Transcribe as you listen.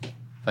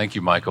Thank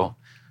you, Michael.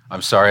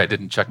 I'm sorry I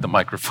didn't check the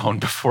microphone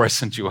before I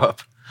sent you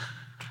up.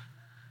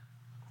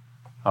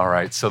 All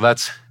right, so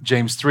that's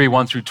James 3,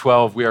 1 through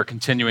 12. We are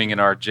continuing in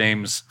our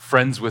James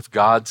Friends with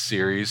God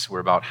series. We're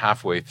about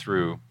halfway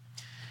through.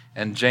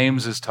 And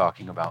James is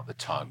talking about the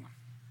tongue.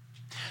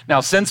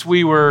 Now, since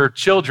we were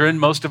children,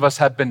 most of us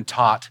have been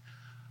taught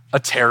a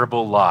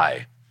terrible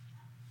lie.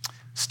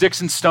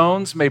 Sticks and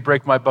stones may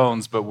break my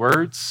bones, but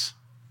words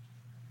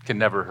can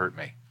never hurt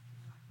me.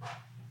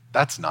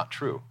 That's not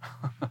true.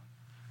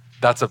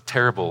 That's a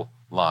terrible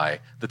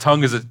lie. The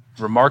tongue is a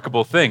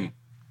remarkable thing.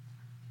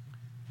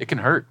 It can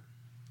hurt.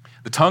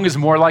 The tongue is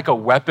more like a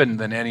weapon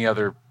than any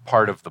other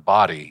part of the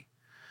body.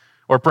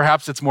 Or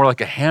perhaps it's more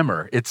like a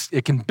hammer.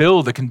 It can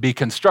build, it can be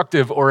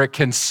constructive, or it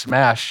can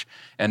smash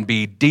and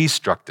be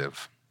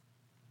destructive.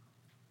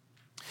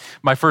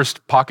 My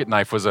first pocket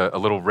knife was a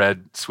little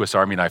red Swiss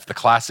Army knife, the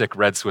classic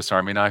red Swiss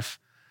Army knife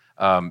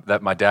that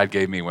my dad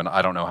gave me when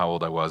I don't know how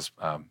old I was,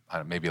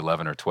 maybe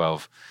 11 or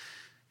 12.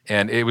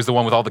 And it was the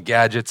one with all the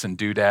gadgets and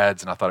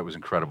doodads, and I thought it was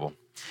incredible.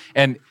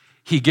 And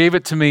he gave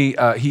it to me.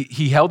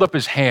 He held up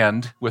his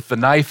hand with the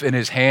knife in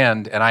his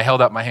hand, and I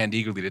held out my hand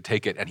eagerly to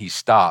take it, and he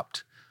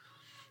stopped.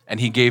 And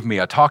he gave me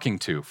a talking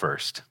to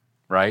first,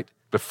 right?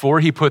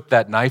 Before he put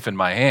that knife in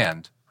my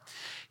hand,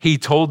 he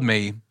told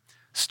me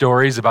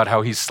stories about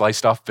how he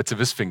sliced off bits of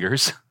his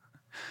fingers,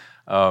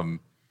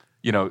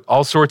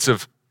 all sorts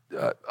of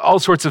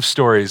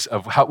stories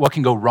of what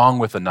can go wrong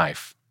with a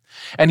knife.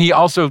 And he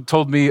also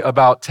told me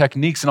about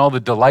techniques and all the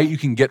delight you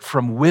can get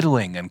from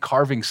whittling and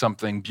carving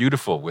something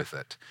beautiful with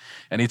it.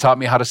 And he taught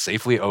me how to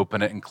safely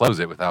open it and close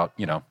it without,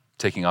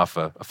 taking off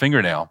a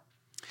fingernail.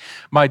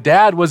 My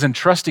dad was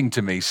entrusting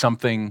to me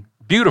something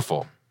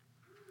beautiful,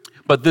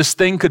 but this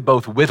thing could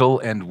both whittle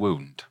and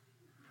wound.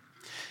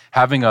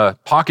 Having a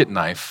pocket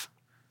knife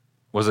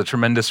was a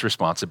tremendous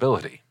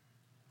responsibility.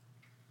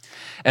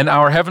 And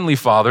our Heavenly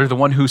Father, the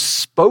one who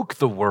spoke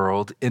the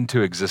world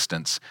into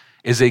existence,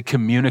 is a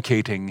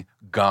communicating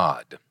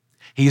God.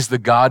 He's the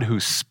God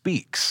who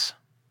speaks.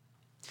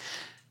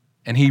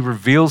 And he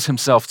reveals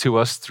himself to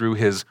us through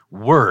his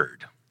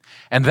word.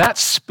 And that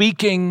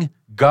speaking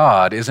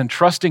God is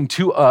entrusting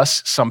to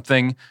us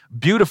something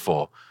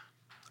beautiful,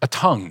 a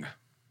tongue.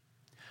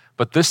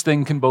 But this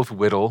thing can both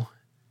whittle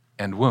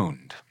and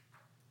wound.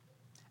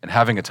 And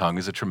having a tongue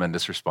is a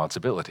tremendous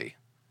responsibility.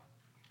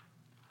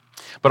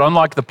 But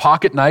unlike the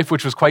pocket knife,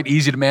 which was quite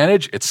easy to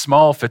manage, it's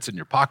small, fits in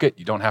your pocket,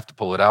 you don't have to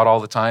pull it out all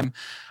the time.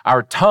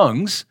 Our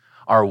tongues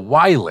are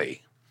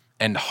wily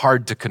and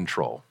hard to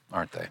control,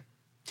 aren't they?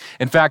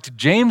 In fact,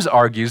 James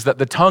argues that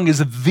the tongue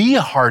is the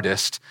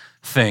hardest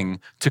thing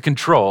to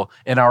control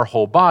in our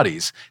whole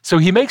bodies. So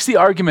he makes the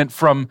argument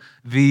from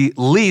the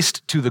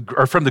greatest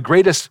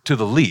to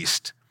the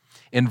least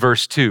in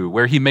verse 2,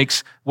 where he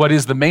makes what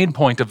is the main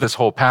point of this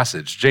whole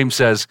passage. James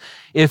says,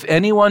 if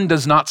anyone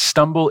does not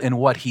stumble in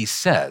what he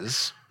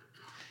says,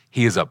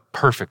 he is a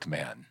perfect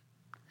man,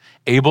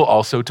 able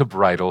also to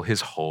bridle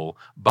his whole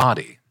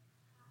body.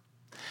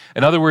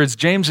 In other words,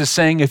 James is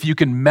saying if you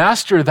can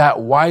master that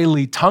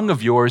wily tongue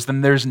of yours,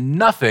 then there's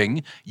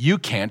nothing you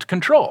can't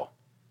control,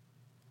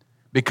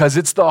 because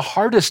it's the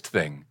hardest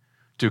thing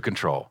to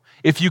control.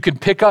 If you can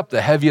pick up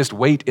the heaviest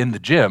weight in the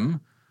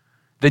gym,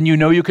 then you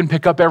know you can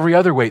pick up every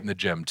other weight in the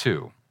gym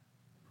too.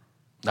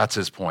 That's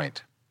his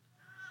point.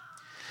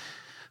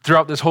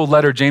 Throughout this whole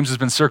letter, James has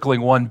been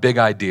circling one big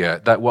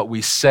idea, that what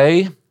we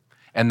say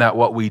and that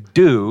what we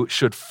do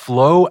should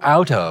flow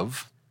out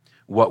of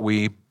what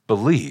we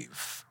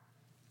believe.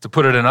 To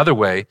put it another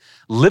way,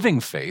 living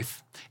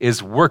faith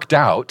is worked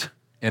out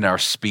in our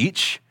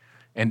speech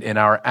and in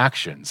our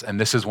actions.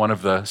 And this is one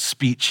of the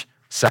speech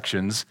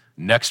sections.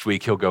 Next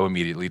week, he'll go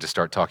immediately to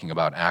start talking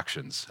about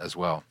actions as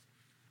well.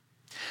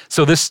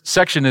 So this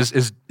section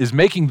is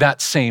making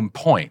that same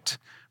point,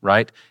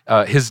 right?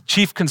 His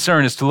chief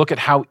concern is to look at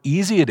how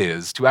easy it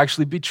is to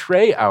actually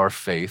betray our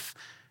faith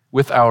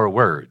with our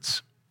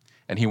words.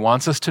 And he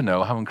wants us to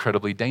know how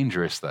incredibly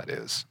dangerous that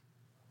is.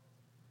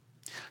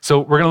 So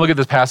we're going to look at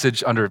this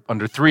passage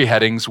under three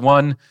headings.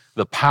 One,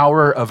 the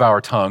power of our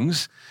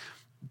tongues.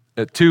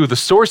 Two, the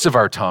source of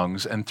our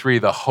tongues. And three,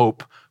 the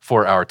hope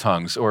for our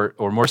tongues. Or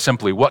more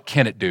simply, what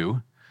can it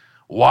do?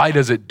 Why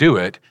does it do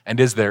it? And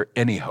is there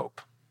any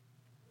hope?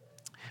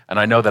 And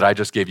I know that I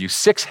just gave you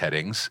 6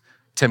 headings,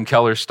 Tim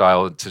Keller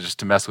style,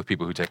 to mess with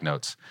people who take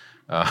notes.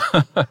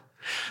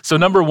 So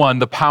number 1,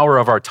 the power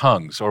of our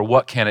tongues, or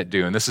what can it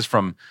do? And this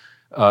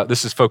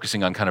is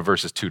focusing on kind of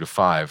verses 2 to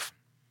 5,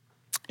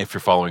 if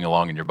you're following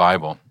along in your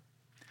Bible.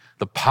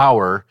 The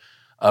power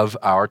of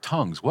our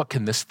tongues. What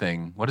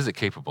is it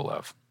capable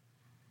of?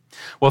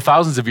 Well,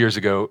 thousands of years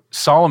ago,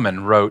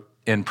 Solomon wrote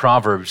in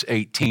Proverbs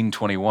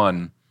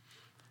 18:21,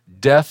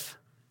 death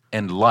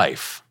and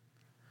life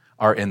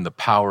are in the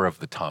power of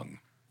the tongue,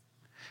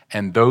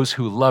 and those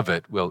who love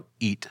it will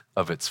eat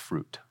of its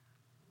fruit.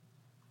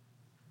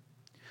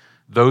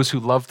 Those who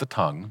love the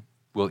tongue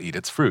will eat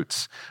its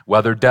fruits,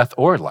 whether death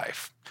or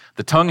life.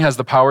 The tongue has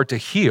the power to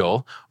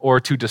heal or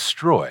to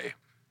destroy.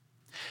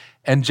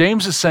 And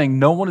James is saying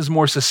no one is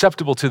more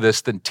susceptible to this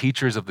than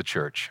teachers of the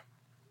church.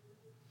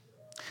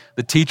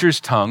 The teacher's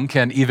tongue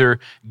can either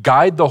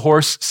guide the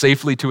horse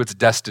safely to its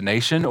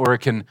destination or it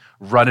can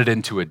run it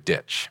into a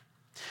ditch.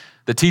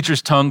 The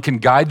teacher's tongue can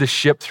guide the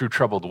ship through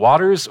troubled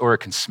waters or it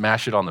can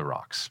smash it on the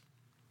rocks.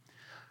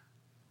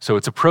 So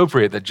it's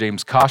appropriate that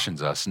James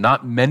cautions us,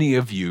 not many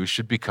of you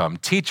should become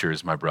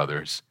teachers, my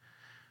brothers,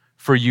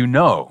 for you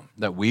know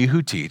that we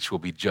who teach will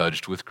be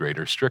judged with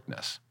greater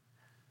strictness,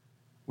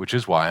 which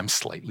is why I'm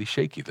slightly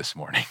shaky this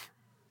morning.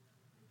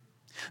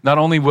 Not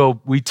only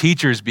will we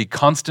teachers be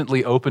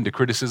constantly open to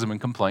criticism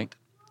and complaint,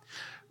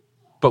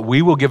 but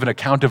we will give an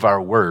account of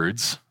our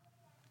words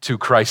to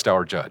Christ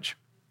our judge,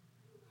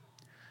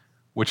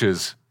 which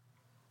is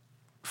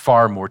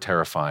far more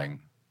terrifying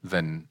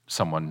than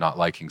someone not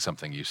liking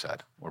something you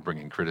said or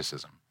bringing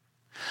criticism.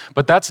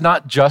 But that's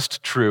not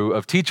just true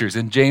of teachers,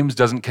 and James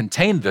doesn't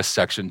contain this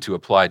section to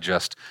apply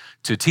just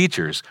to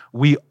teachers.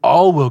 We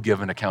all will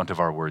give an account of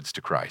our words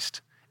to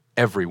Christ,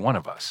 every one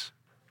of us.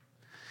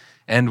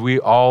 And we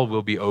all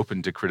will be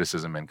open to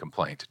criticism and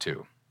complaint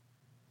too.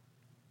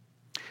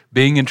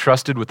 Being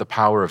entrusted with the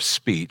power of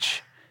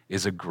speech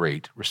is a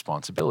great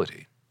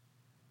responsibility.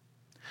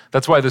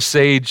 That's why the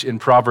sage in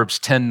Proverbs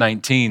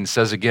 10:19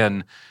 says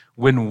again,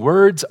 when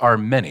words are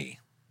many,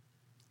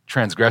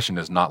 transgression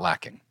is not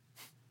lacking.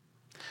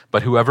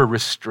 But whoever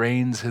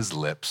restrains his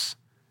lips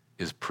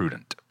is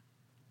prudent.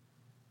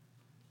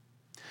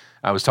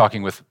 I was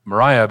talking with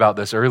Mariah about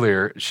this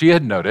earlier. She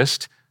had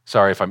noticed,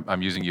 sorry if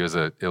I'm using you as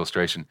an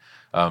illustration.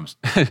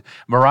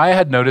 Mariah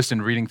had noticed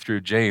in reading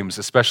through James,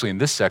 especially in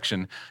this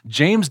section,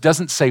 James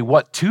doesn't say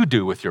what to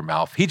do with your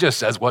mouth. He just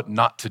says what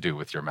not to do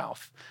with your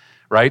mouth,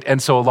 right?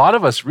 And so a lot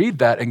of us read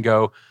that and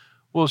go,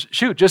 well,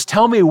 shoot, just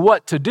tell me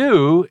what to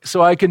do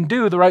so I can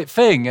do the right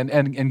thing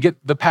and get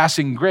the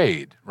passing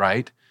grade,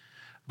 right?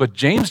 But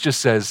James just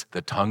says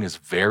the tongue is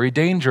very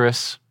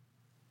dangerous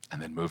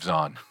and then moves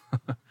on.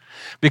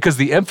 Because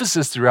the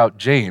emphasis throughout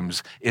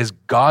James is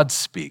God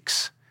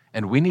speaks,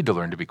 and we need to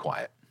learn to be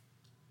quiet.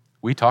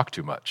 We talk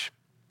too much.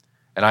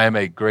 And I am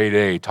a grade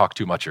A talk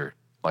too mucher,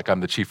 like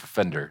I'm the chief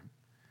offender.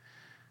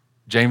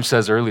 James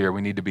says earlier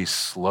we need to be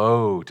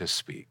slow to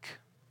speak,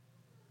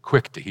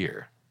 quick to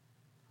hear.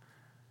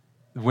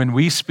 When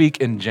we speak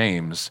in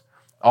James,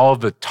 all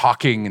of the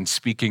talking and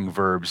speaking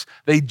verbs,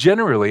 they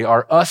generally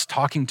are us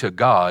talking to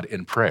God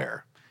in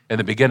prayer. In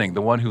the beginning,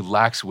 the one who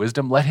lacks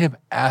wisdom, let him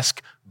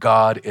ask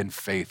God in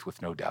faith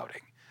with no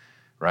doubting,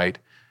 right?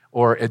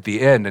 Or at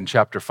the end in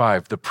chapter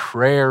 5, the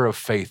prayer of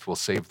faith will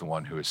save the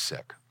one who is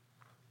sick.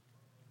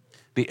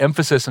 The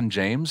emphasis in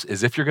James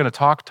is if you're going to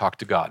talk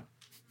to God.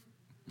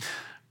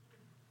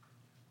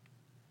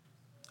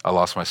 I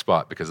lost my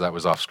spot because that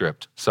was off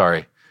script.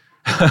 Sorry.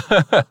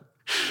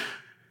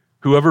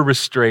 Whoever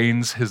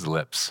restrains his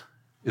lips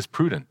is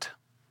prudent.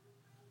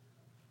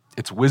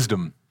 It's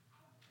wisdom.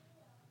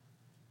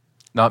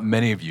 Not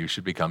many of you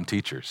should become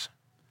teachers.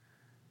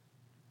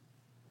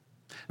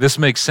 This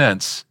makes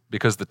sense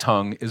because the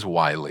tongue is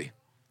wily.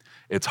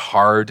 It's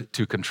hard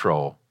to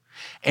control.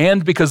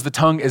 And because the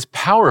tongue is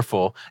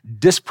powerful,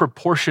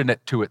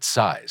 disproportionate to its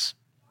size.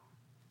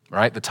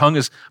 Right? The tongue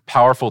is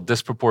powerful,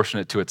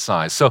 disproportionate to its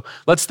size. So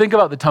let's think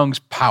about the tongue's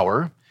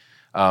power.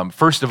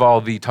 First of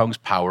all, the tongue's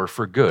power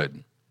for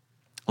good.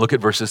 Look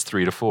at verses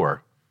 3-4.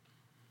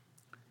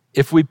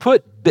 If we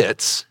put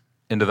bits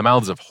into the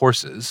mouths of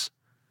horses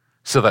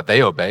so that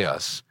they obey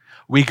us,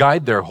 we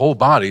guide their whole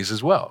bodies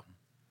as well.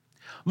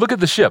 Look at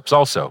the ships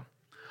also.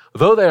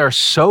 Though they are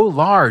so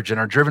large and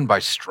are driven by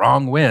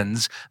strong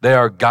winds, they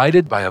are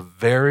guided by a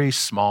very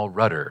small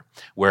rudder,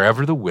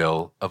 wherever the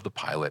will of the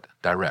pilot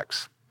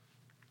directs.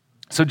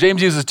 So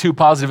James uses two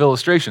positive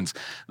illustrations,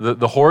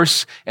 the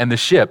horse and the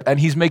ship, and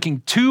he's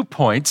making 2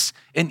 points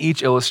in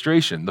each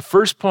illustration. The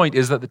first point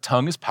is that the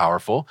tongue is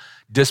powerful,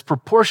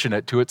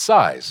 disproportionate to its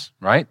size,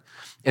 right?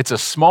 It's a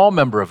small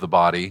member of the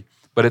body,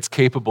 but it's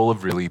capable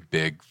of really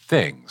big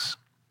things,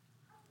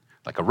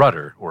 like a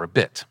rudder or a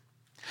bit.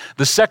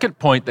 The second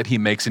point that he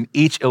makes in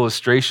each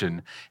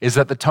illustration is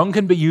that the tongue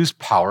can be used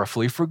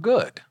powerfully for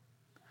good.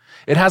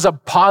 It has a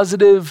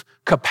positive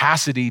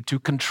capacity to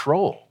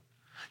control,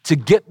 to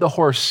get the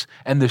horse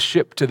and the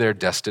ship to their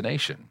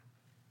destination.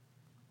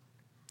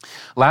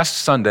 Last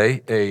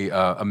Sunday,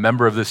 a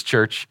member of this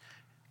church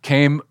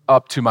came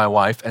up to my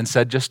wife and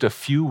said just a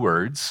few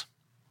words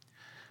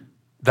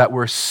that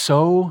were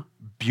so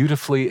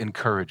beautifully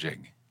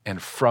encouraging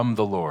and from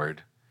the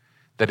Lord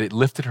that it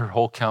lifted her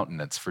whole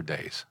countenance for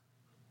days.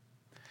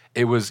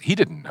 He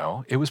didn't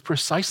know, it was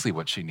precisely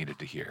what she needed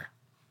to hear.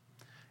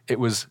 It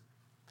was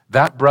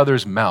that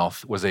brother's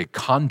mouth was a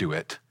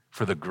conduit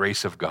for the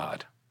grace of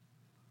God.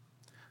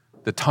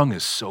 The tongue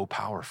is so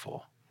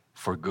powerful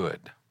for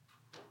good.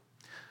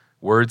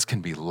 Words can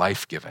be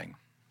life-giving.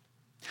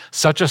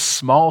 Such a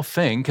small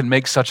thing can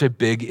make such a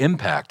big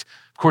impact.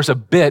 Of course, a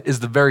bit is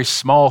the very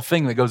small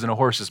thing that goes in a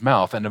horse's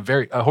mouth, and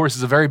a horse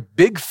is a very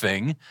big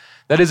thing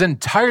that is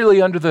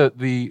entirely under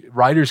the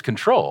rider's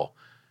control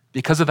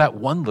because of that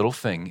one little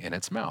thing in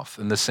its mouth.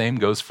 And the same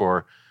goes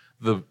for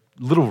the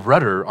little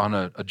rudder on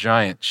a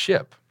giant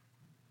ship.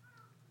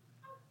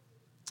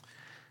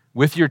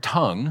 With your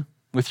tongue,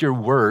 with your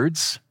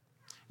words,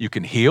 You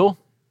can heal,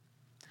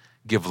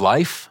 give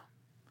life,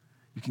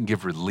 you can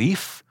give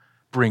relief,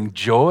 bring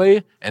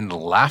joy and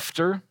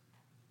laughter,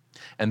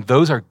 and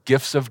those are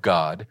gifts of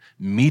God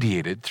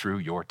mediated through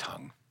your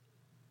tongue.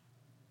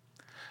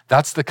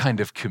 That's the kind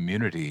of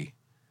community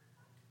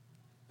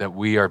that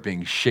we are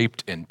being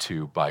shaped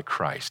into by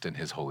Christ and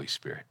his Holy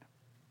Spirit.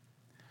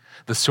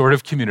 The sort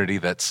of community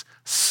that's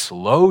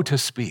slow to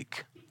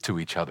speak to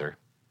each other,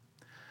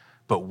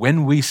 but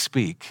when we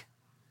speak,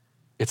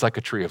 it's like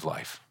a tree of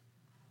life.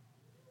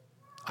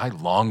 I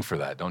long for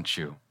that, don't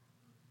you?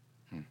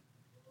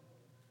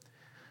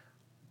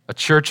 A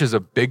church is a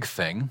big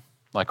thing,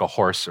 like a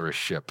horse or a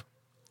ship,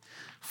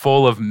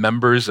 full of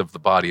members of the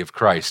body of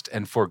Christ.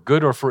 And for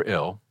good or for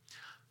ill,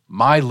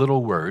 my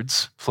little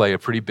words play a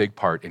pretty big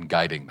part in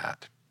guiding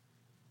that.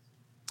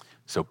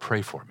 So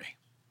pray for me,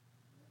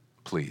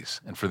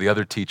 please. And for the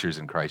other teachers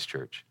in Christ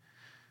Church,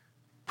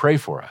 pray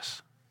for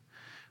us.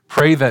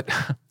 Pray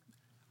that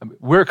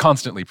we're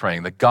constantly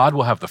praying that God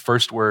will have the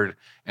first word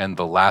and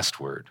the last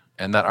word,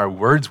 and that our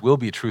words will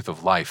be truth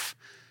of life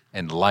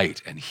and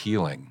light and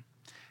healing,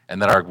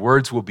 and that our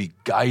words will be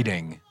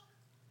guiding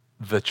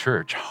the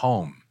church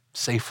home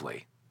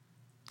safely,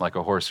 like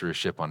a horse or a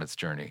ship on its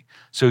journey.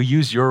 So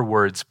use your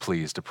words,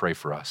 please, to pray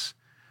for us.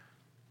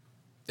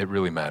 It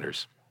really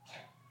matters.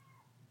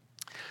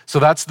 So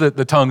that's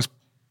the tongue's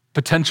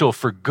potential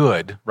for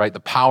good, right? The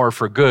power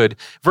for good.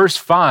 Verse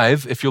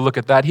 5, if you look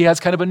at that, he has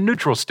kind of a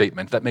neutral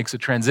statement that makes a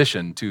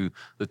transition to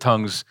the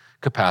tongue's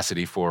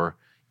capacity for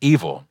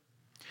evil.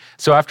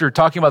 So after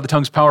talking about the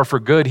tongue's power for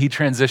good, he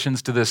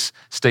transitions to this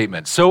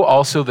statement. So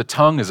also the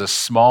tongue is a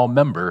small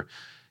member,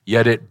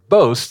 yet it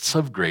boasts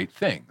of great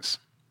things.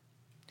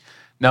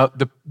 Now,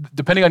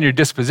 depending on your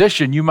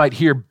disposition, you might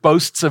hear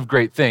boasts of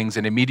great things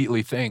and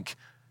immediately think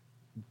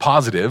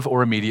positive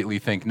or immediately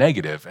think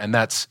negative, and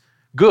that's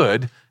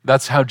good.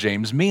 That's how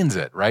James means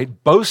it,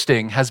 right?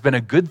 Boasting has been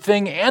a good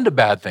thing and a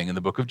bad thing in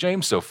the book of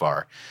James so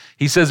far.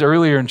 He says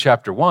earlier in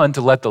chapter 1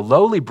 to let the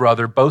lowly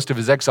brother boast of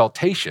his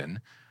exaltation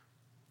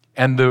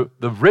and the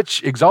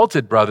rich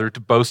exalted brother to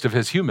boast of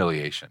his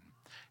humiliation,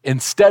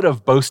 instead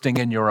of boasting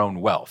in your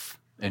own wealth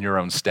and your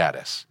own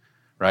status,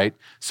 right?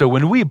 So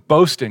when we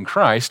boast in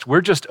Christ,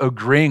 we're just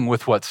agreeing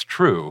with what's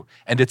true,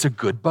 and it's a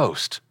good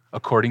boast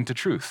according to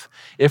truth.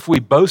 If we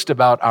boast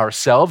about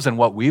ourselves and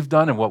what we've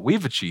done and what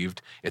we've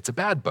achieved, it's a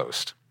bad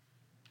boast.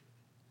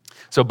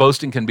 So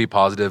boasting can be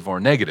positive or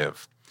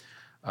negative,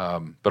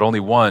 but only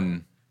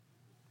one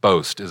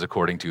boast is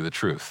according to the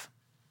truth.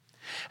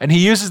 And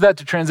he uses that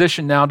to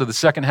transition now to the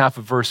second half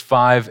of verse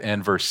 5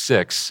 and verse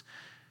 6,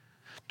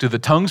 to the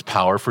tongue's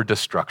power for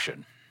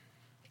destruction.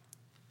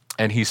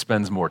 And he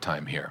spends more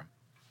time here.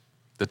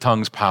 The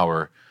tongue's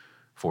power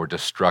for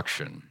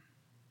destruction.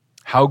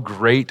 How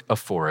great a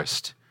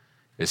forest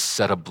is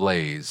set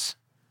ablaze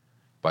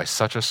by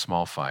such a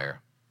small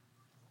fire.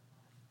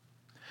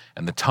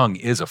 And the tongue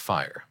is a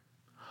fire,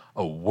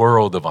 a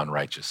world of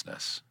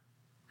unrighteousness.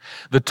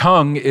 The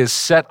tongue is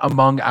set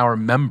among our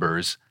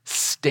members,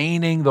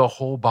 staining the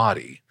whole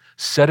body,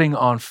 setting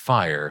on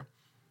fire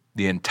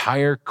the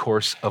entire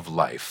course of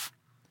life,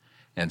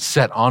 and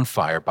set on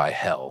fire by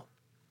hell.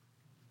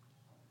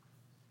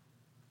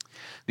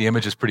 The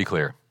image is pretty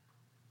clear.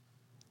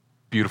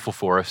 Beautiful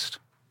forest,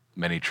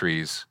 many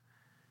trees,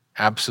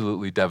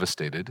 absolutely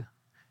devastated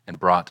and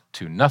brought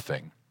to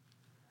nothing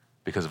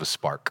because of a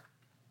spark.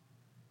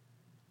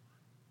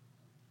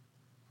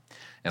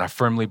 And I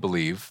firmly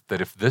believe that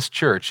if this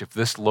church, if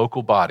this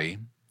local body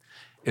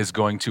is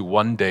going to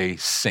one day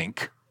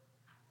sink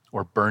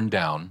or burn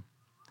down,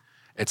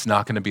 it's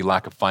not going to be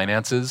lack of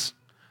finances,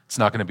 it's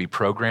not going to be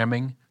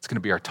programming, it's going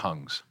to be our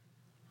tongues.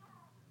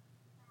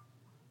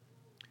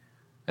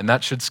 And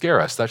that should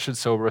scare us, that should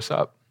sober us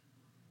up.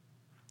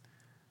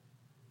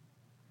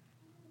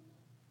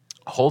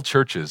 Whole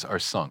churches are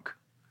sunk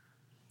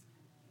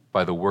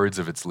by the words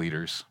of its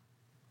leaders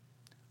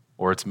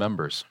or its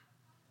members.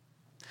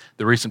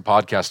 The recent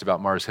podcast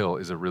about Mars Hill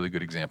is a really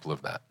good example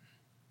of that,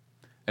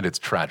 and it's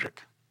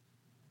tragic.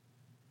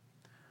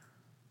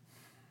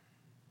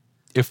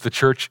 If the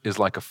church is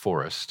like a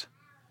forest,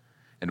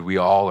 and we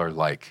all are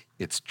like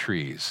its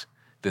trees,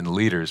 then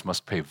leaders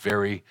must pay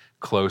very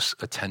close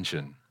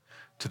attention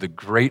to the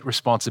great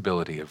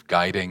responsibility of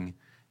guiding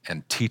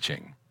and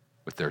teaching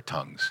with their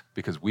tongues,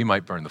 because we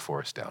might burn the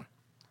forest down.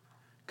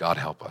 God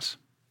help us.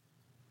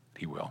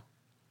 He will.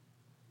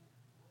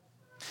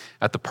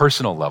 At the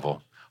personal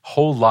level,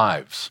 whole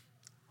lives,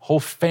 whole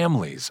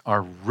families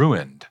are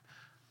ruined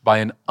by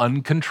an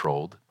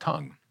uncontrolled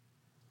tongue.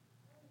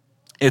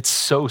 It's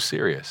so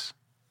serious.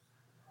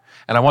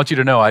 And I want you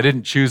to know, I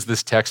didn't choose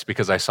this text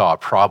because I saw a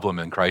problem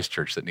in Christ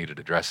Church that needed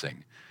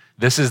addressing.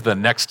 This is the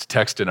next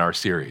text in our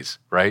series,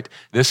 right?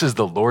 This is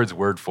the Lord's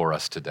word for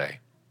us today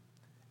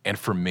and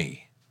for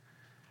me.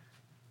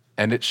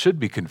 And it should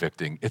be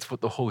convicting. It's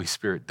what the Holy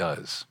Spirit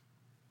does.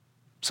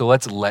 So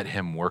let's let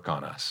him work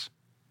on us.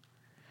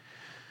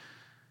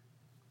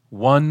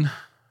 One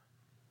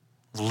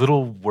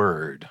little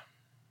word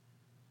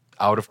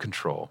out of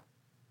control,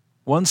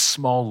 one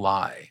small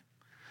lie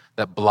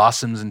that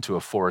blossoms into a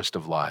forest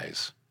of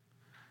lies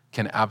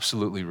can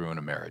absolutely ruin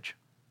a marriage.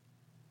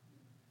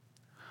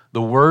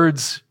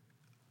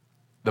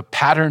 The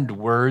patterned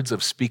words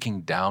of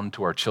speaking down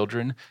to our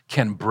children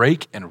can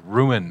break and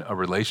ruin a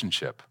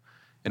relationship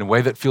in a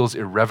way that feels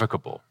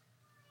irrevocable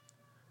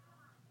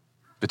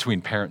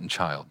between parent and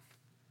child.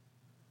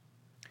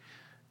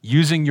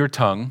 Using your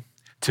tongue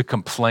to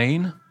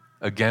complain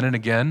again and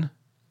again,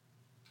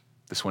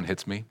 this one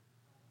hits me,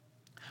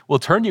 will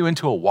turn you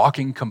into a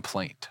walking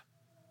complaint.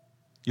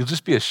 You'll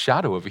just be a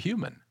shadow of a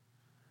human.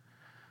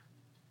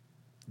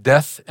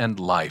 Death and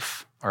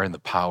life are in the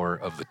power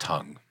of the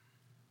tongue,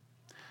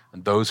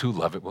 and those who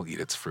love it will eat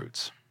its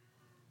fruits.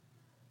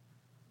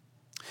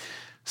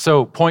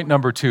 So, point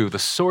number 2, the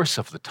source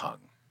of the tongue.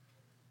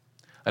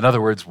 In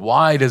other words,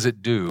 why does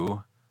it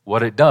do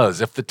what it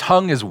does? If the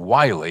tongue is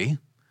wily,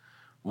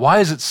 why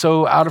is it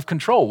so out of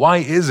control? Why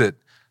is it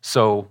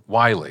so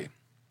wily?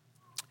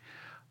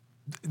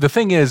 The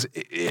thing is,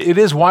 it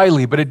is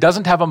wily, but it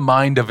doesn't have a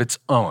mind of its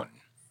own,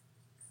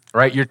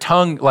 right? Your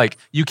tongue,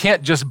 you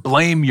can't just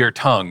blame your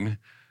tongue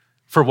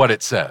for what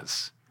it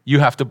says. You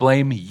have to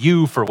blame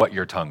you for what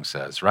your tongue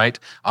says, right?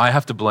 I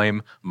have to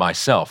blame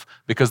myself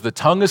because the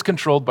tongue is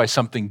controlled by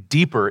something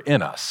deeper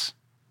in us.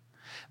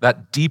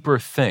 That deeper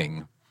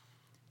thing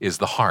is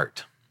the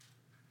heart.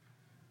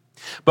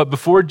 But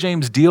before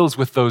James deals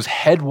with those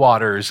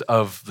headwaters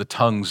of the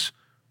tongue's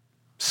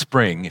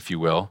spring, if you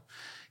will,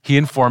 he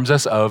informs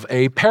us of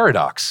a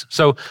paradox.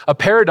 So a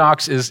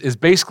paradox is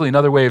basically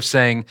another way of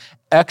saying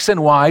X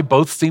and Y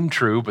both seem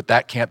true, but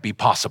that can't be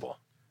possible.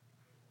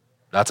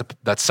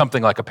 That's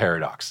something like a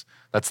paradox.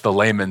 That's the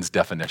layman's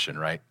definition,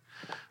 right?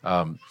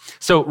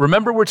 So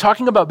remember, we're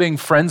talking about being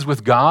friends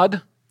with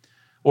God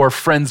or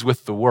friends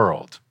with the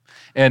world.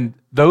 And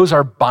those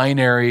are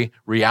binary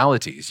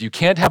realities. You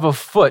can't have a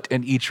foot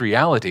in each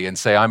reality and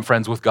say, I'm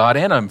friends with God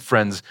and I'm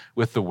friends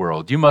with the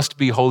world. You must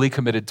be wholly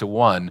committed to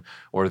one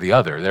or the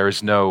other. There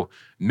is no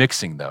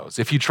mixing those.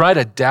 If you try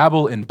to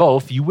dabble in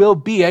both, you will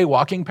be a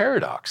walking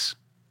paradox.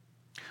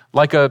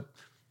 Like a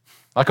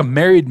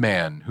married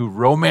man who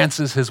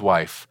romances his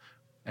wife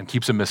and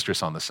keeps a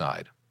mistress on the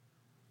side.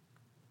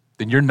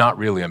 Then you're not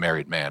really a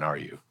married man, are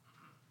you?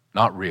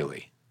 Not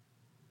really.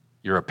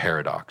 You're a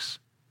paradox.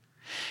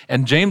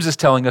 And James is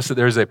telling us that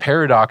there's a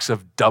paradox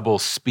of double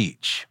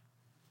speech,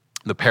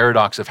 the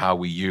paradox of how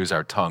we use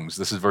our tongues.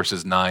 This is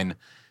verses 9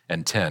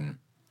 and 10.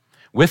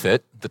 With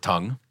it, the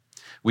tongue,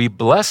 we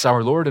bless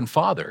our Lord and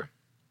Father,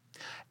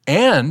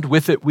 and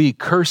with it we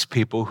curse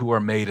people who are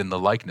made in the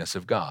likeness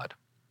of God.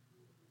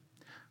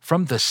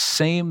 From the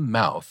same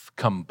mouth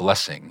come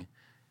blessing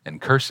and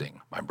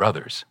cursing, my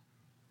brothers.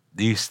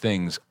 These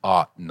things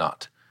ought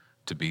not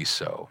to be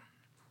so.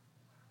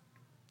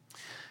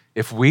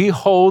 If we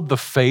hold the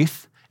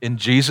faith in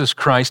Jesus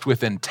Christ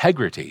with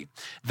integrity,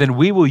 then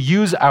we will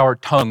use our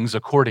tongues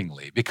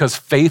accordingly because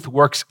faith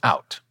works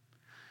out.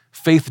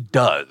 Faith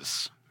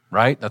does,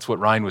 right? That's what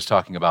Ryne was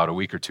talking about a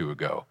week or two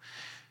ago.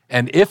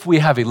 And if we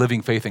have a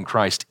living faith in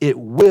Christ, it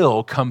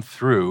will come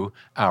through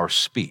our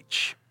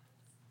speech.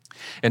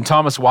 In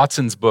Thomas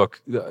Watson's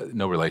book,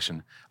 no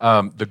relation,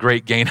 The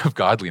Great Gain of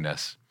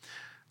Godliness,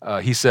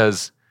 he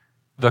says,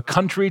 the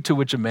country to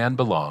which a man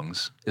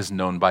belongs is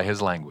known by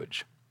his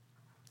language.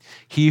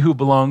 He who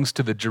belongs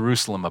to the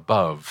Jerusalem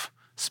above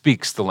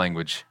speaks the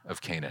language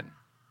of Canaan.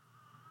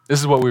 This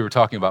is what we were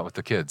talking about with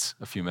the kids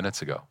a few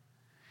minutes ago.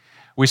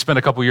 We spent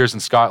a couple years in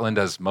Scotland,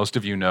 as most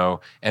of you know,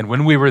 and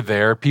when we were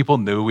there, people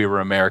knew we were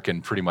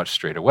American pretty much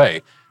straight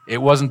away.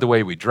 It wasn't the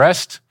way we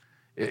dressed.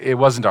 It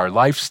wasn't our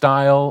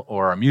lifestyle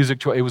or our music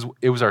choice.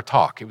 It was our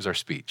talk. It was our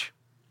speech.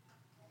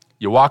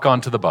 You walk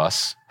onto the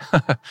bus.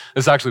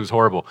 This actually was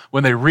horrible.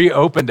 When they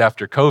reopened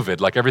after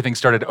COVID, everything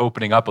started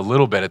opening up a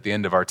little bit at the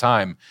end of our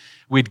time,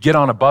 we'd get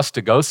on a bus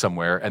to go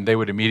somewhere, and they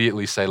would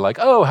immediately say,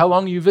 oh, how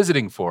long are you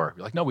visiting for?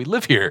 We're like, no, we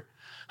live here.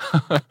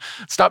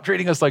 Stop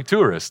treating us like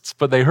tourists.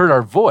 But they heard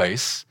our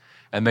voice,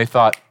 and they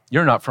thought,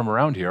 you're not from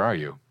around here, are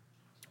you?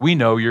 We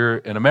know you're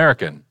an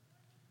American,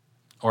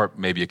 or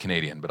maybe a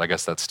Canadian, but I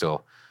guess that's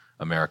still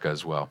America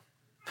as well.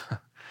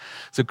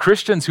 So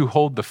Christians who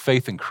hold the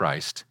faith in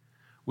Christ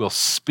will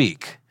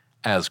speak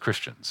as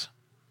Christians.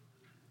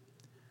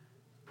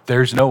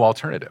 There's no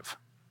alternative,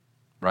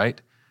 right?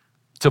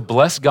 To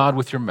bless God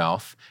with your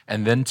mouth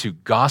and then to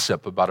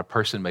gossip about a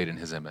person made in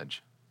his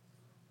image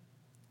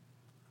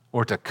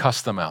or to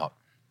cuss them out.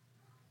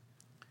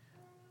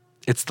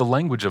 It's the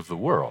language of the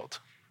world.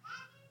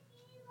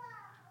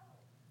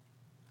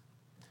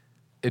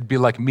 It'd be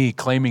like me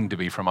claiming to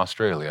be from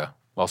Australia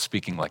while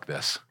speaking like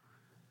this.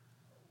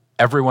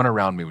 Everyone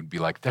around me would be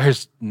like,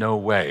 there's no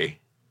way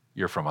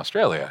you're from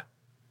Australia.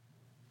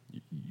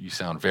 You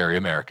sound very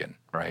American,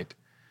 right?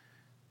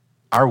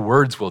 Our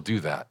words will do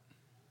that.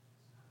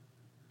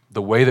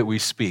 The way that we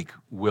speak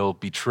will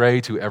betray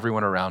to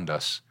everyone around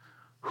us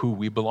who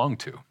we belong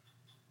to.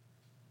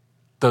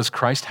 Does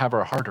Christ have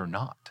our heart or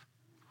not?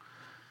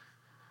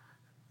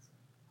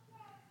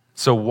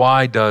 So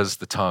why does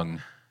the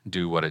tongue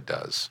do what it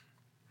does?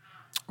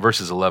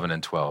 Verses 11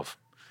 and 12.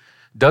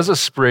 Does a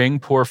spring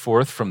pour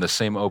forth from the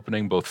same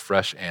opening both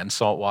fresh and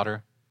salt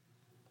water?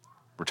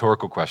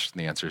 Rhetorical question,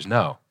 the answer is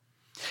no.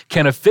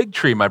 Can a fig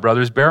tree, my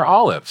brothers, bear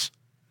olives?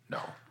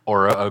 No.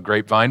 Or a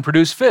grapevine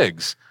produce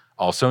figs?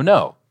 Also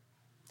no.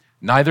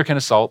 Neither can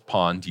a salt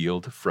pond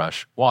yield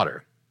fresh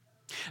water.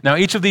 Now,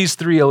 each of these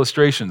three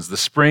illustrations, the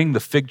spring, the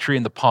fig tree,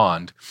 and the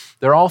pond,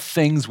 they're all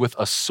things with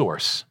a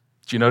source.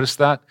 Do you notice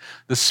that?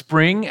 The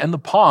spring and the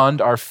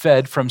pond are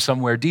fed from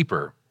somewhere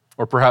deeper,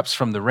 or perhaps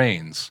from the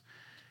rains.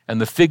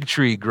 And the fig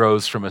tree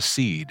grows from a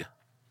seed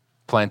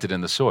planted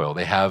in the soil.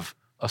 They have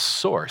a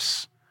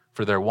source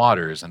for their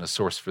waters and a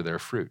source for their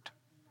fruit.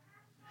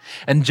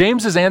 And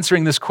James is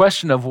answering this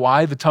question of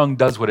why the tongue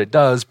does what it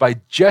does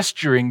by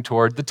gesturing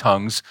toward the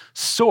tongue's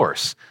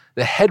source,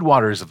 the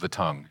headwaters of the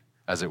tongue,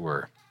 as it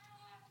were.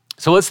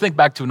 So let's think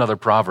back to another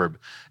proverb.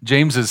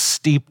 James is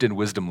steeped in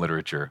wisdom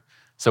literature,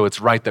 so it's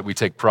right that we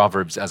take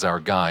Proverbs as our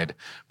guide.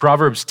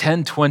 Proverbs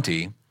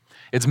 10:20,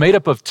 it's made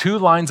up of 2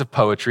 lines of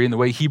poetry, and the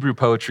way Hebrew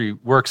poetry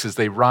works is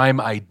they rhyme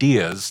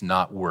ideas,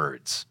 not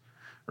words,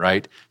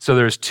 right? So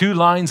there's 2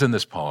 lines in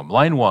this poem.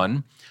 Line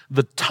 1,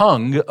 the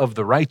tongue of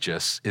the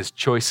righteous is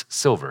choice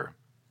silver.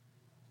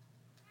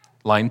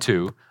 Line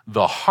 2,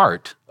 the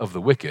heart of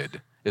the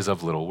wicked is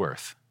of little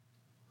worth.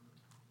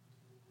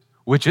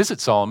 Which is it,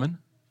 Solomon?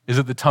 Is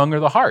it the tongue or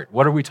the heart?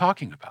 What are we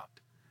talking about?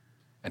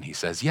 And he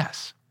says,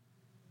 yes.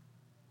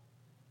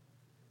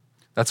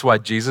 That's why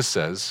Jesus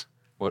says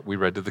what we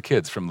read to the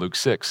kids from Luke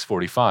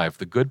 6:45,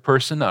 the good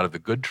person out of the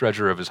good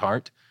treasure of his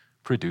heart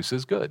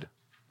produces good.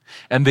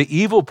 And the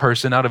evil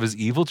person out of his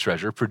evil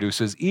treasure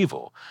produces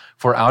evil.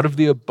 For out of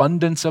the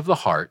abundance of the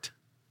heart,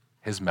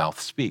 his mouth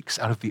speaks.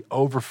 Out of the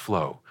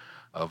overflow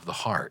of the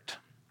heart.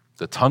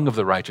 The tongue of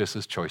the righteous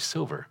is choice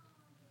silver.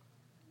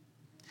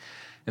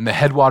 And the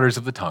headwaters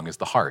of the tongue is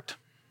the heart.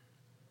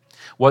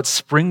 What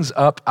springs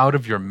up out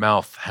of your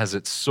mouth has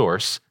its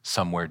source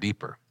somewhere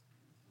deeper.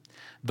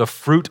 The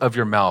fruit of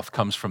your mouth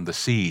comes from the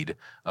seed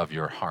of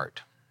your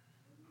heart.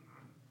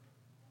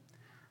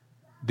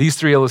 These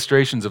 3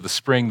 illustrations of the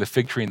spring, the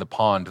fig tree, and the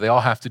pond, they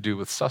all have to do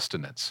with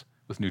sustenance,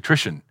 with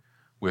nutrition,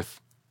 with,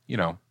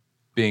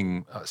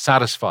 being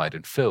satisfied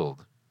and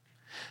filled.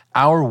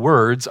 Our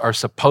words are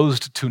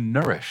supposed to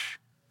nourish.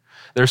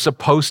 They're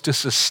supposed to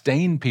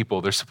sustain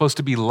people. They're supposed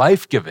to be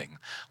life-giving,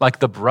 like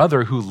the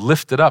brother who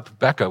lifted up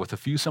Becca with a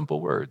few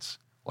simple words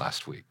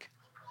last week.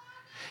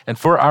 And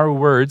for our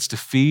words to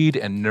feed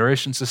and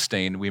nourish and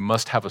sustain, we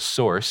must have a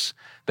source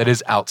that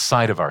is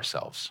outside of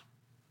ourselves.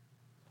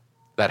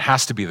 That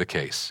has to be the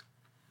case.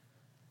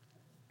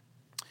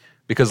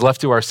 Because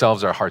left to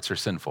ourselves, our hearts are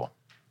sinful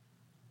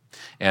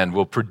and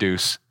will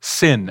produce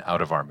sin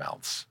out of our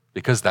mouths,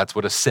 because that's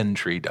what a sin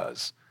tree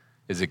does,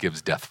 is it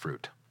gives death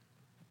fruit.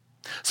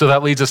 So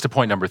that leads us to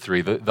point number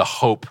 3, the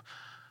hope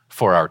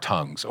for our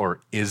tongues,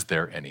 or is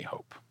there any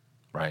hope,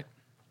 right?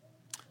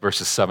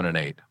 Verses 7 and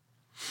 8.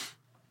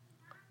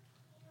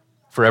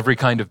 For every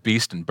kind of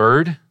beast and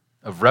bird,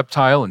 of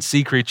reptile and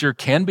sea creature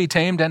can be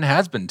tamed and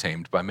has been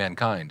tamed by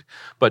mankind,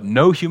 but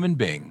no human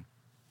being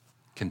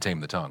can tame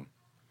the tongue.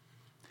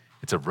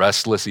 It's a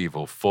restless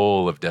evil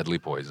full of deadly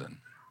poison.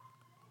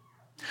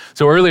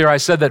 So earlier I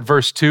said that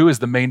verse 2 is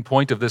the main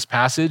point of this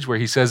passage, where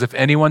he says, if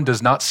anyone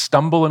does not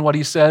stumble in what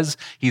he says,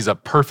 he's a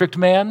perfect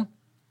man.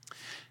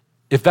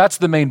 If that's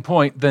the main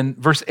point, then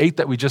verse 8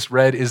 that we just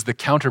read is the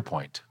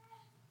counterpoint.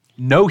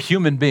 No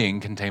human being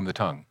can tame the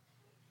tongue.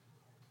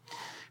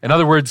 In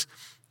other words,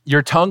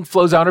 your tongue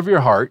flows out of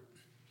your heart,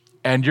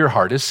 and your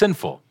heart is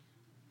sinful.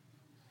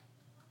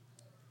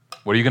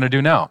 What are you going to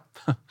do now?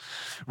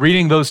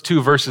 Reading those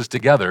 2 verses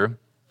together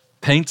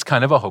paints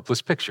kind of a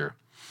hopeless picture.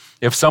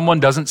 If someone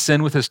doesn't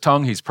sin with his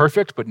tongue, he's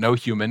perfect, but no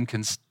human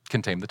can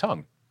tame the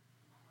tongue.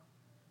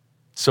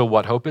 So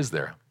what hope is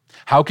there?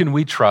 How can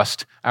we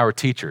trust our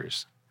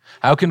teachers?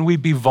 How can we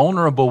be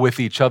vulnerable with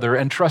each other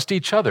and trust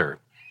each other?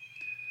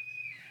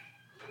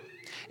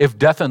 If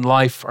death and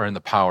life are in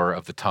the power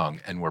of the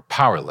tongue and we're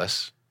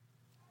powerless,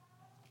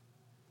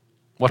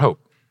 what hope?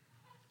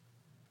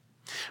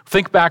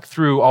 Think back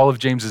through all of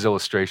James's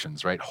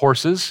illustrations, right?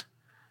 Horses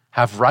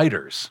have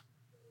riders.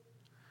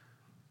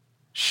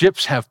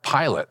 Ships have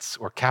pilots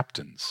or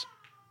captains.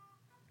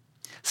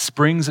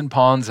 Springs and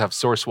ponds have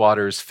source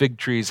waters. Fig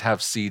trees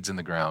have seeds in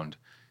the ground.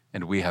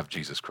 And we have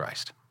Jesus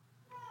Christ.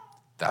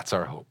 That's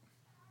our hope.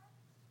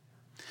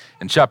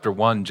 In chapter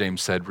 1,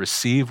 James said,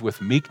 receive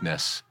with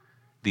meekness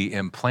the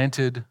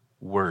implanted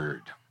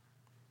word,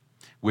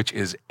 which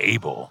is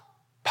able,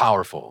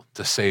 powerful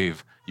to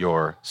save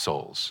your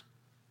souls.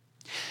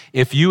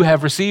 If you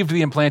have received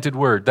the implanted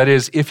word, that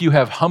is, if you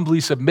have humbly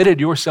submitted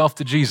yourself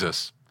to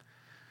Jesus,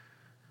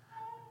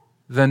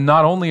 then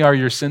not only are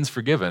your sins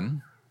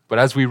forgiven, but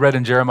as we read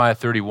in Jeremiah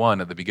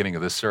 31 at the beginning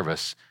of this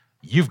service,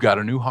 you've got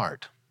a new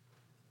heart.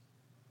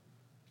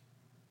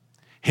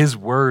 His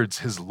words,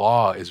 his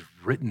law is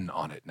written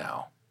on it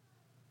now.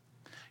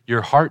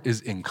 Your heart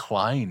is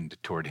inclined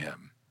toward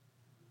him.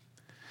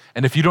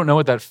 And if you don't know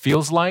what that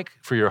feels like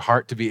for your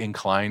heart to be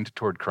inclined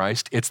toward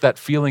Christ, it's that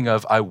feeling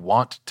of, I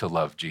want to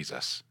love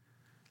Jesus.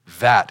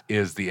 That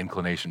is the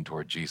inclination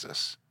toward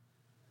Jesus.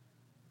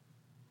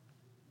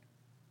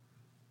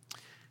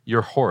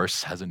 Your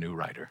horse has a new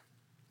rider.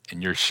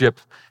 and your ship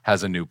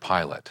has a new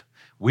pilot.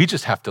 We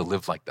just have to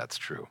live like that's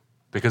true,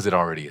 because it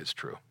already is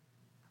true.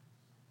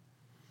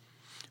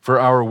 For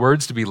our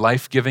words to be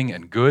life-giving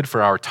and good,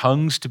 for our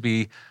tongues to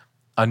be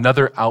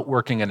another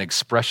outworking and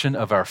expression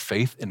of our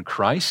faith in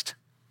Christ,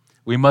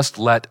 we must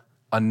let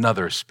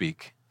another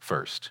speak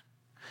first.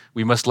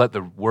 We must let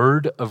the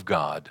word of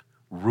God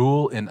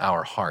rule in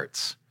our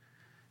hearts,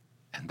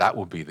 and that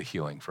will be the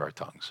healing for our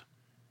tongues.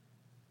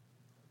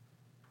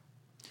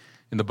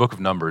 In the book of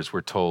Numbers,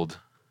 we're told,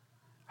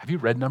 have you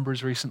read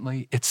Numbers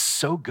recently? It's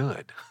so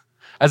good.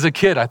 As a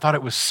kid, I thought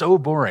it was so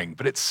boring,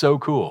 but it's so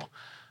cool.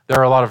 There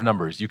are a lot of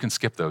numbers. You can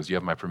skip those. You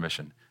have my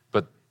permission.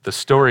 But the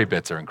story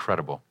bits are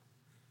incredible.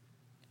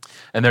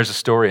 And there's a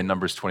story in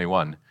Numbers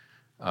 21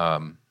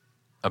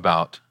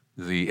 about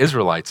the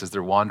Israelites as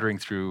they're wandering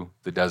through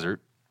the desert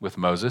with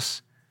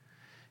Moses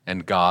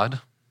and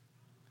God,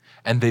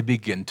 and they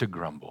begin to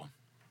grumble.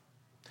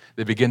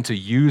 They begin to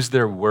use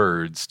their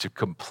words to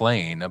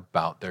complain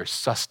about their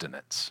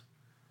sustenance.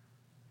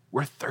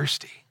 We're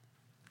thirsty.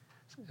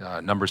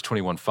 Numbers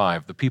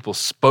 21:5, the people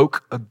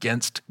spoke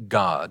against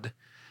God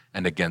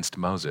and against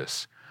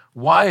Moses.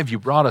 Why have you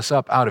brought us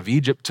up out of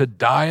Egypt to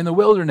die in the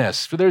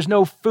wilderness? For there's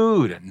no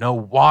food and no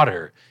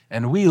water,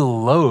 and we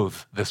loathe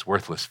this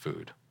worthless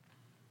food.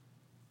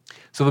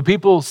 So the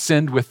people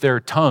sinned with their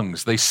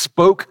tongues. They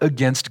spoke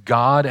against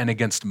God and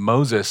against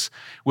Moses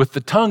with the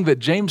tongue that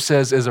James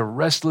says is a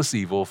restless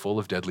evil full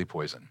of deadly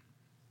poison.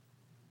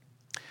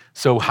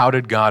 So how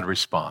did God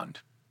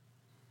respond?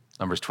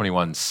 Numbers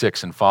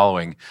 21:6 and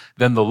following.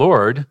 Then the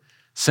Lord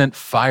sent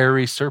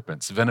fiery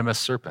serpents, venomous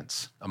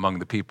serpents, among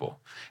the people,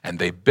 and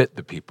they bit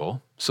the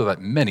people so that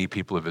many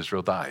people of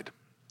Israel died.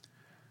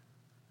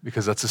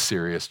 Because that's a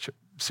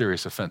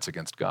serious offense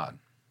against God.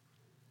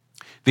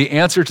 The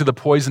answer to the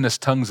poisonous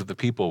tongues of the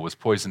people was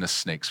poisonous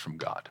snakes from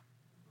God.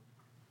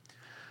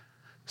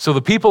 So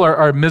the people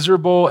are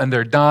miserable and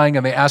they're dying,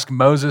 and they ask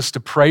Moses to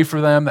pray for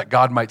them that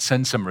God might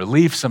send some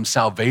relief, some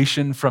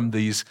salvation from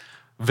these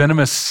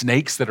venomous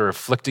snakes that are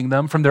afflicting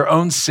them, from their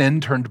own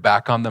sin turned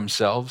back on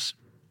themselves.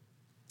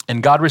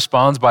 And God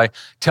responds by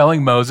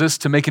telling Moses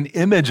to make an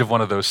image of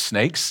one of those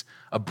snakes,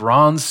 a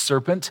bronze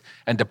serpent,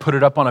 and to put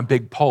it up on a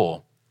big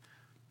pole,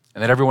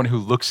 and that everyone who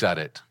looks at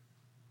it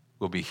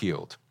will be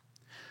healed.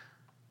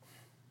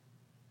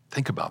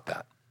 Think about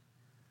that.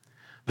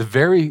 The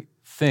very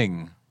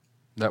thing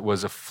that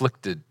was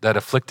afflicting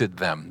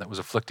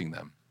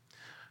them,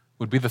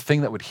 would be the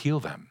thing that would heal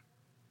them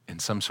in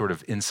some sort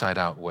of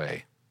inside-out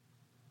way.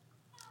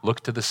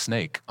 Look to the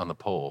snake on the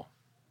pole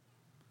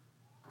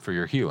for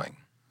your healing.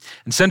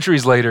 And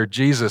centuries later,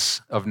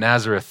 Jesus of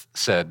Nazareth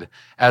said,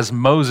 as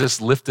Moses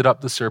lifted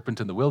up the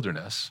serpent in the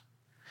wilderness,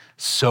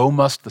 so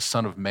must the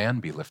Son of Man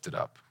be lifted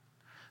up,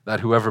 that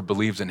whoever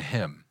believes in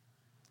him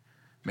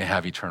may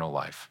have eternal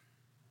life.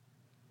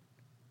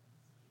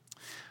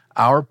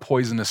 Our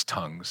poisonous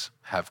tongues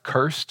have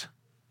cursed,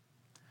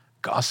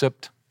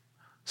 gossiped,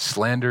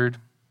 slandered,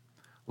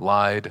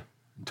 lied,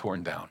 and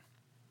torn down.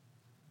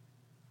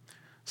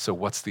 So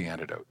what's the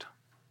antidote?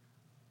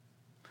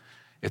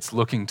 It's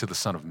looking to the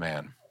Son of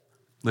Man,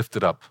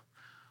 lifted up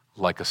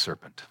like a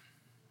serpent.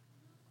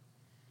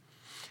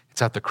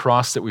 It's at the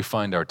cross that we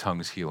find our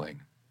tongues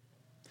healing.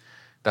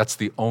 That's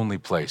the only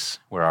place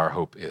where our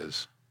hope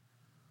is.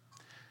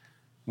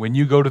 When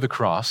you go to the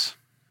cross,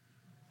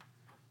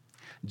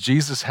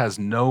 Jesus has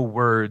no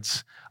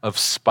words of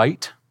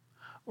spite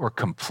or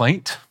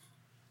complaint,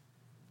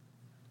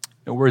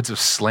 no words of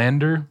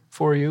slander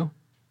for you.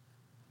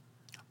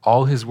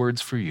 All his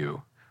words for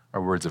you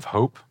are words of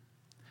hope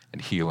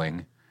and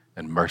healing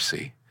and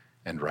mercy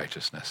and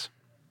righteousness.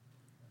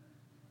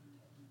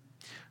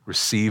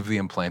 Receive the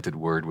implanted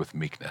word with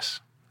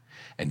meekness,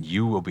 and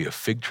you will be a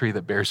fig tree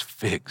that bears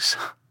figs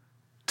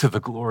to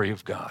the glory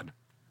of God,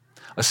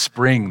 a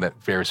spring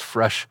that bears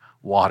fresh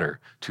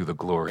water to the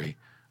glory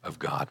of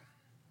God.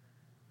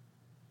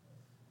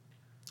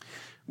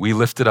 We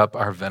lifted up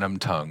our venom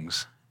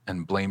tongues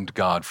and blamed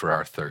God for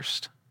our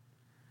thirst.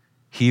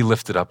 He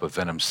lifted up a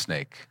venom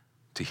snake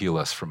to heal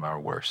us from our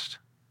worst.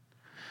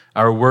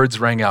 Our words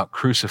rang out,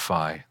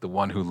 crucify the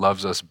one who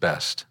loves us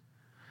best.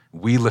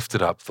 We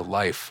lifted up the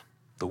life,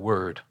 the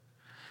word,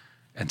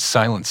 and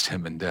silenced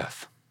him in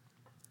death.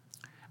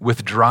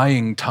 With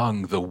drying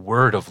tongue, the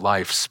word of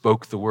life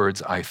spoke the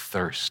words, I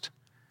thirst,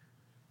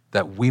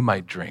 that we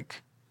might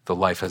drink. The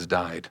life has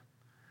died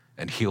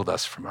and healed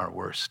us from our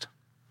worst.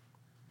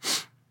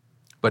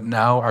 But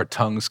now our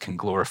tongues can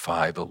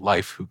glorify the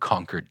life who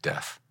conquered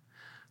death.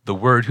 The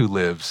word who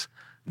lives,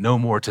 no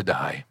more to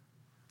die,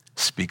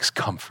 speaks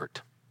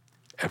comfort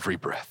every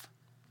breath.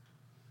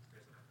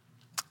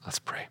 Let's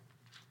pray.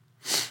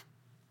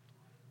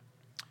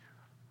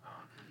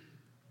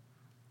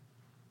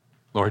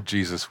 Lord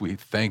Jesus, we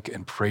thank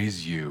and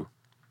praise you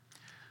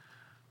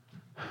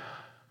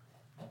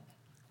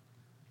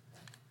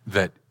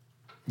that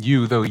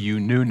you, though you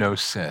knew no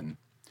sin,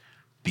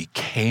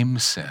 became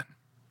sin,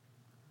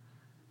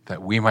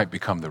 that we might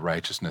become the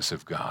righteousness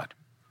of God.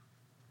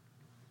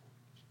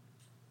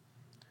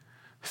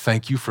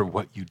 Thank you for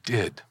what you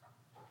did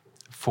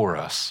for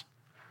us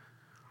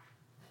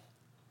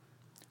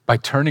by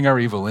turning our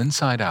evil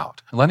inside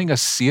out, letting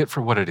us see it for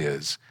what it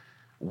is,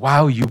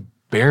 while you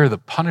bear the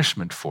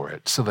punishment for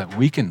it so that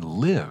we can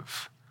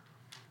live.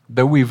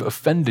 Though we've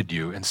offended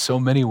you in so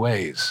many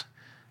ways,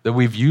 that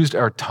we've used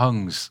our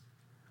tongues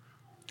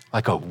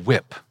like a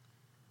whip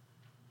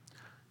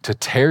to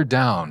tear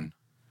down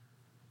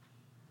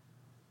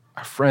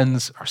our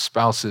friends, our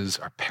spouses,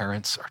 our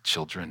parents, our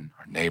children,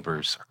 our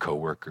neighbors, our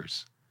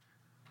coworkers.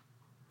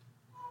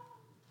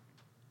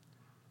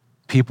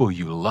 People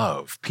you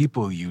love,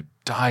 people you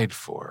died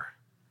for,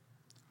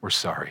 we're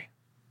sorry.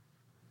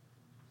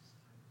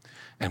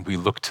 And we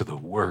look to the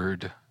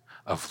word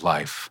of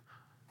life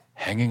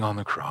hanging on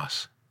the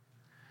cross,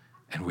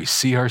 and we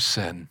see our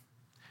sin,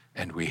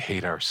 and we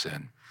hate our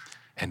sin,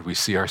 and we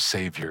see our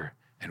Savior,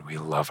 and we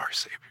love our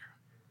Savior.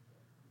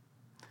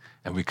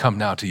 And we come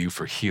now to you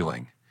for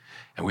healing,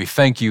 and we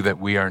thank you that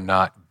we are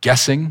not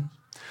guessing,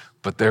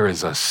 but there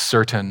is a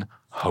certain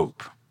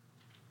hope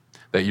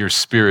that your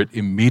Spirit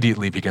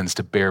immediately begins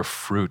to bear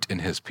fruit in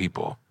his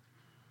people.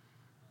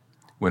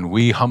 When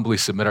we humbly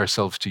submit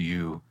ourselves to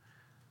you,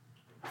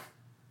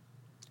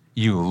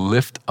 you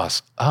lift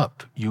us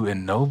up, you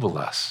ennoble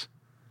us,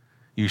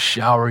 you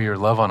shower your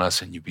love on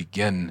us, and you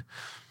begin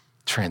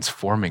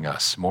transforming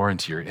us more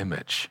into your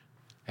image.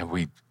 And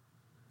we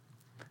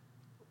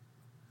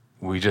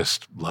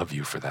just love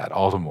you for that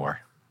all the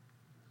more.